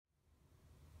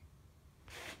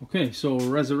Okay, so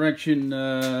Resurrection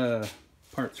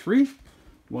part 3.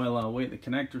 While I wait the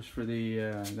connectors for the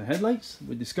headlights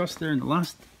we discussed there in the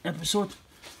last episode.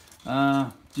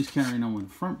 Just carrying on with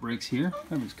the front brakes here.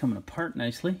 Everything's coming apart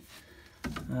nicely.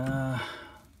 The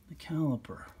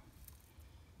caliper.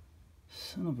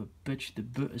 Son of a bitch, the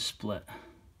boot is split.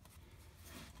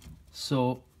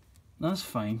 So that's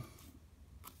fine.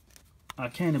 I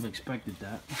kind of expected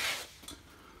that. This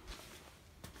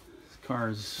car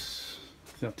is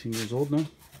 13 years old now.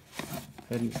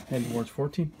 Heading towards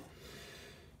 14.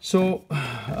 So,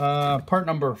 part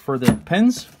number for the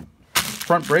pins,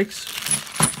 front brakes,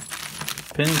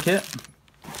 pin kit,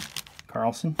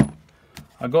 Carlson.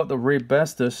 I got the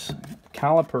SX4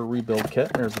 Caliper Rebuild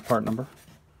kit. There's the part number.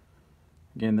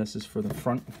 Again, this is for the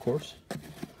front, of course.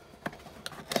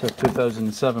 It's a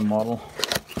 2007 model.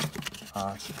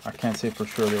 I can't say for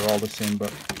sure they're all the same,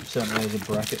 but certainly as a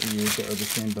bracket we use that are the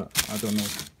same, but I don't know.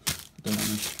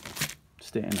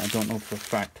 I don't know for a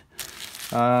fact.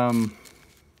 Oh,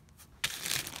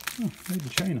 made in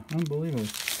China, unbelievable.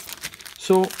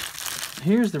 So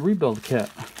here's the rebuild kit.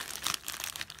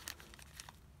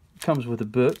 It comes with a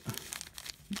boot,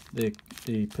 the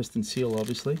piston seal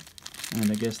obviously,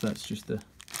 and I guess that's just the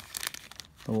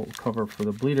little cover for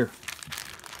the bleeder.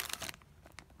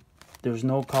 There's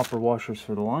no copper washers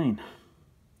for the line.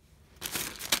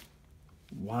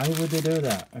 Why would they do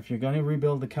that? If you're going to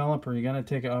rebuild the caliper, you're going to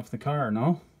take it off the car,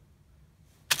 no?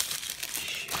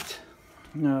 Shit.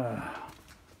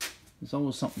 There's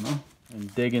always something, though. I'm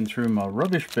digging through my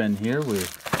rubbish bin here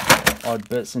with odd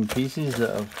bits and pieces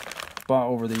that I've bought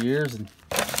over the years and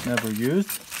never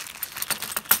used.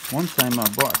 One time I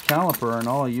bought a caliper and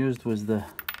all I used was the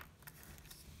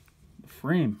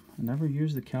frame. I never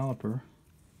used the caliper.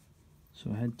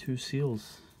 So I had two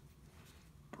seals.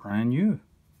 Brand new.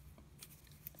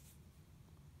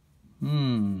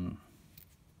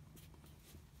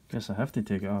 Guess I have to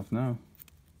take it off now.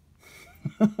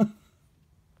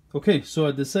 Okay, so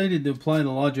I decided to apply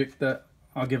the logic that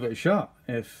I'll give it a shot.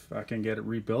 If I can get it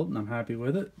rebuilt and I'm happy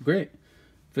with it, great.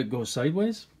 If it goes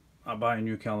sideways, I'll buy a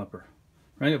new caliper.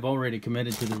 Right, I've already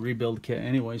committed to the rebuild kit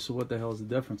anyway, so what the hell is the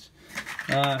difference?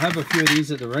 I have a few of these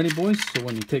at the ready, boys, so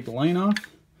when you take the line off,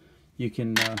 you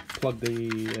can plug the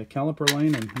caliper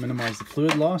line and minimize the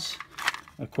fluid loss.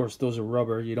 Of course, those are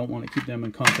rubber. You don't want to keep them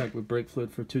in contact with brake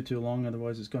fluid for too long,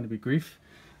 otherwise it's going to be grief.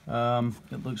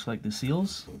 It looks like the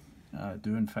seals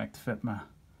do in fact fit my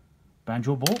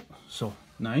banjo bolt. So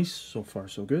nice, so far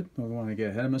so good. I don't want to get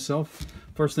ahead of myself.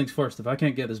 First things first, if I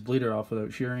can't get this bleeder off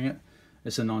without shearing it,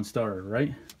 it's a non-starter,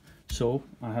 right? So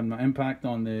I have my impact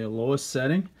on the lowest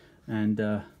setting, and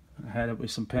I had it with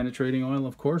some penetrating oil,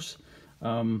 of course,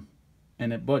 and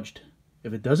it budged.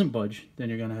 If it doesn't budge, then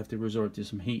you're going to have to resort to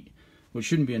some heat, which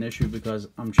shouldn't be an issue because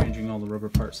I'm changing all the rubber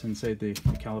parts inside the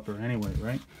caliper anyway,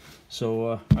 right?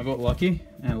 So I got lucky,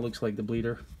 and it looks like the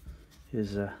bleeder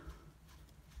is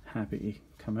happy to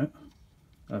come out.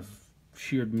 I've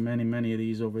sheared many of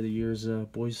these over the years,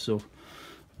 boys, so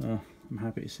I'm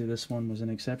happy to say this one was an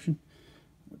exception.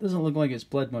 It doesn't look like it's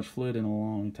bled much fluid in a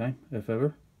long time, if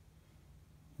ever.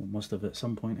 Well, must have at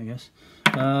some point, I guess.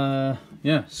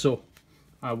 Yeah, so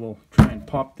I will try and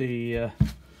pop the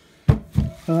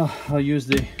I'll use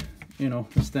the the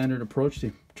standard approach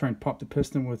to try and pop the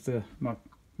piston with my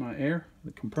air,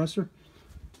 the compressor,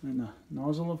 and the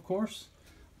nozzle, of course.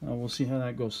 We'll see how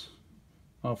that goes.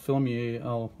 I'll film it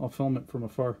from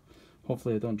afar.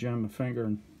 Hopefully I don't jam my finger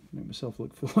and make myself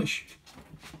look foolish.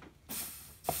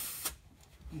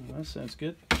 That sounds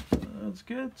good. That's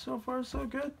good. So far so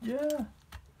good. Yeah.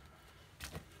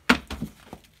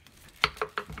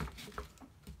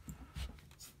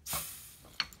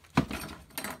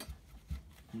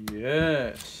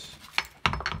 Yes.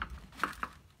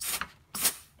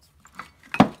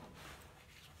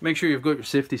 Make sure you've got your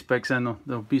safety specs in, though.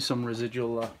 There'll be some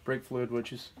residual brake fluid,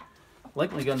 which is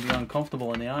likely going to be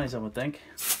uncomfortable in the eyes, I would think.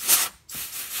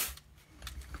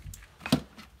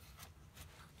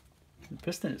 The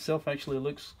piston itself actually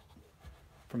looks,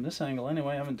 from this angle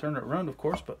anyway, I haven't turned it around, of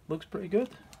course, but looks pretty good.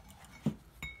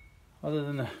 Other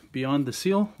than beyond the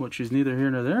seal, which is neither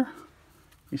here nor there.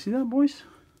 You see that, boys?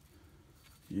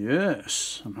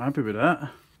 Yes, I'm happy with that.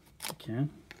 Okay,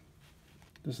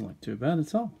 doesn't look too bad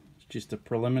at all. It's just a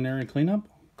preliminary cleanup.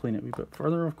 Clean it a wee bit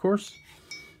further, of course.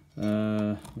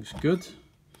 Looks good. See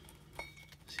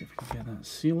if we can get that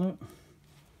seal out.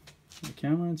 The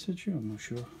camera in situ, I'm not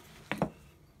sure.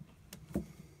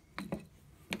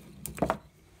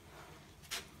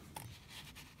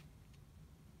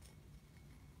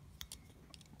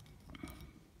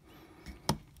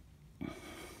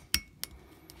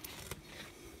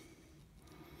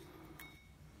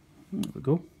 There we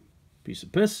go. Piece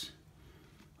of piss.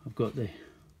 I've got the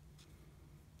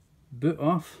boot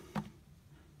off.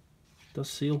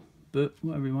 Dust seal, boot,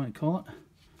 whatever you might call it.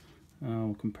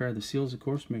 We'll compare the seals, of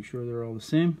course, make sure they're all the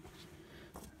same.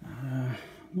 I'm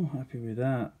not happy with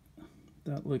that.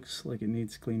 That looks like it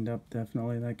needs cleaned up,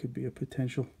 definitely. That could be a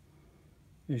potential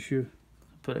issue.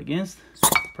 Put it against,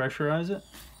 pressurize it.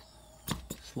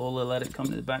 Slowly let it come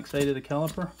to the back side of the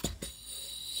caliper.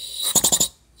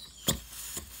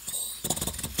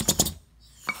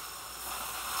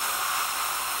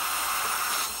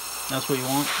 That's what you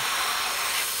want.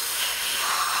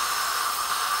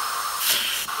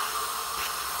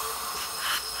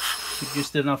 Keep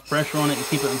just enough pressure on it to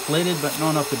keep it inflated, but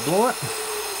not enough to blow it.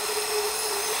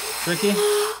 Tricky.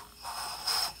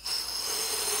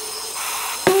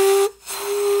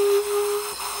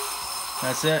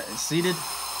 That's it, it's seated.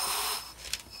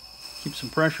 Keep some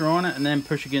pressure on it and then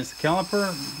push against the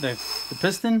caliper, the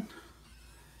piston.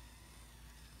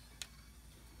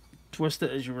 Twist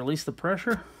it as you release the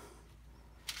pressure.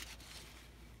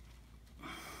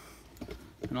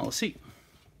 And all the seat.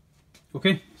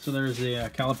 Okay, so there's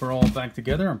the caliper all back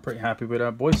together. I'm pretty happy with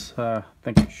that, boys. I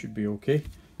think it should be okay.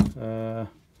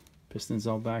 Piston's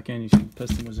all back in. You see the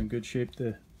piston was in good shape.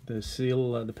 The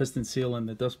seal, the piston seal and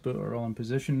the dust boot are all in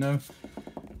position now.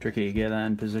 Tricky to get that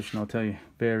in position, I'll tell you.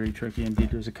 Very tricky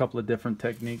indeed. There's a couple of different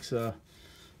techniques.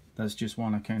 That's just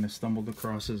one I kind of stumbled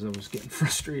across as I was getting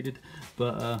frustrated.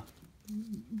 But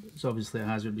it's obviously a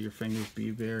hazard to your fingers. Be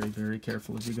very, very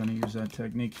careful if you're going to use that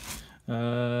technique.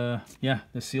 Yeah,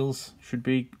 the seals should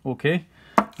be okay.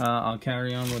 I'll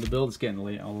carry on with the build. It's getting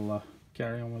late. I'll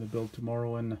carry on with the build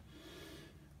tomorrow, and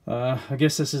I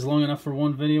guess this is long enough for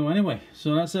one video anyway.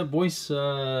 So that's it, boys.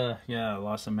 Yeah,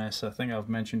 lots of mess. I think I've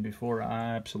mentioned before,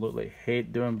 I absolutely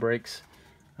hate doing brakes.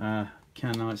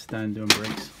 Cannot stand doing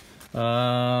brakes.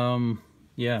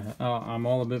 Yeah, I'm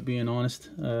all about being honest.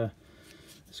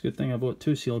 It's a good thing I bought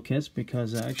 2 seal kits,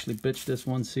 because I actually bitched this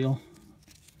one seal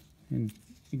in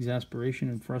exasperation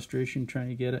and frustration trying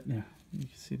to get it. Yeah, you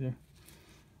can see there,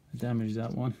 I damaged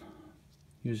that one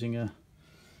using a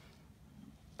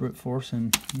brute force,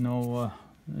 and no,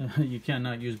 you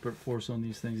cannot use brute force on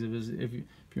these things. If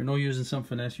you're not using some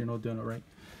finesse, you're not doing it right.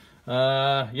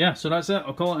 Yeah, so that's it.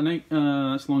 I'll call it a night.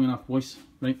 That's long enough, boys.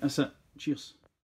 Right, that's it. Cheers.